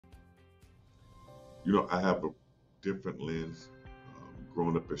I have a different lens.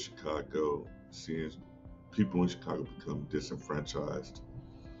 Growing up in Chicago, seeing people in Chicago become disenfranchised,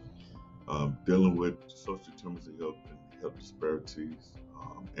 dealing with social determinants of health and health disparities,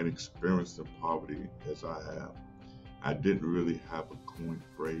 and experiencing poverty as I have. I didn't really have a coined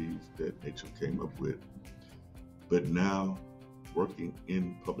phrase that NACCHO came up with, but now working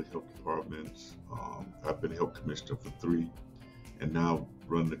in public health departments, I've been health commissioner for three, and now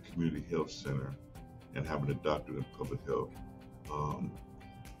run the community health center and having a doctorate in public health. Um,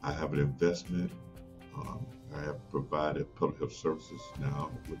 I have an investment. I have provided public health services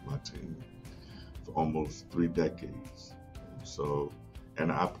now with my team for almost 3 decades. So, and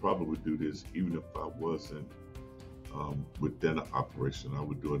I probably would do this even if I wasn't within an operation. I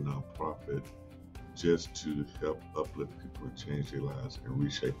would do a nonprofit just to help uplift people and change their lives and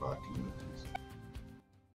reshape our communities.